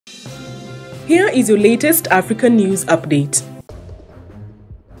Here is your latest African news update.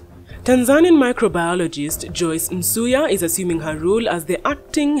 Tanzanian microbiologist Joyce Msuya is assuming her role as the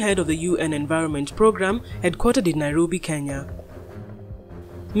acting head of the UN Environment Programme headquartered in Nairobi, Kenya.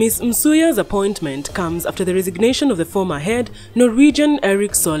 Ms. Msuya's appointment comes after the resignation of the former head, Norwegian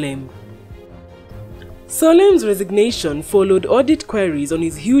Erik Solheim. Solheim's resignation followed audit queries on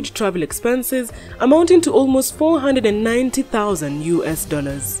his huge travel expenses amounting to almost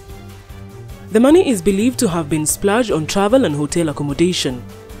 $490,000. The money is believed to have been splurged on travel and hotel accommodation.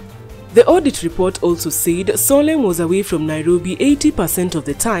 The audit report also said Solheim was away from Nairobi 80% of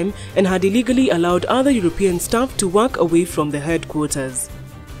the time and had illegally allowed other European staff to work away from the headquarters.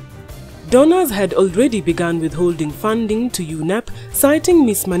 Donors had already begun withholding funding to UNEP, citing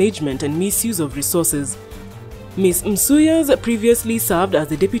mismanagement and misuse of resources. Ms. Msuya previously served as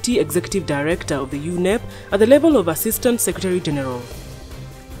the Deputy Executive Director of the UNEP at the level of Assistant Secretary General.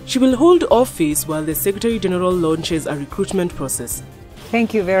 She will hold office while the Secretary General launches a recruitment process.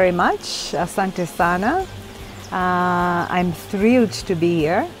 Thank you very much, Asante Sana. I'm thrilled to be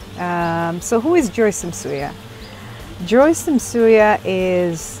here. So who is Joyce Msuya? Joyce Msuya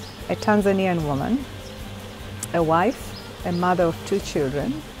is a Tanzanian woman, a wife, a mother of 2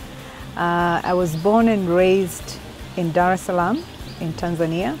 children. I was born and raised in Dar es Salaam in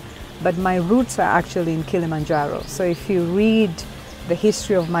Tanzania, but my roots are actually in Kilimanjaro. So if you read the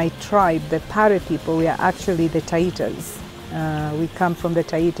history of my tribe, the Pare people, we are actually the Taitas. We come from the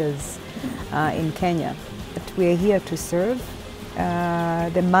Taitas in Kenya. But we are here to serve.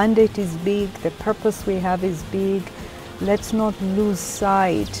 The mandate is big, the purpose we have is big. Let's not lose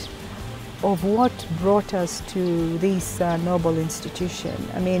sight of what brought us to this noble institution.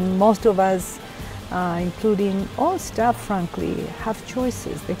 I mean, most of us, including all staff, frankly, have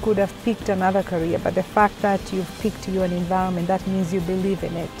choices. They could have picked another career, but the fact that you've picked your environment, that means you believe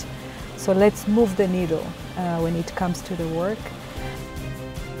in it. So let's move the needle when it comes to the work.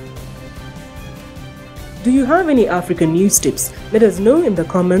 Do you have any African news tips? Let us know in the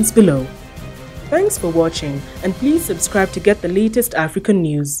comments below. Thanks for watching, and please subscribe to get the latest African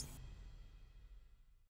news.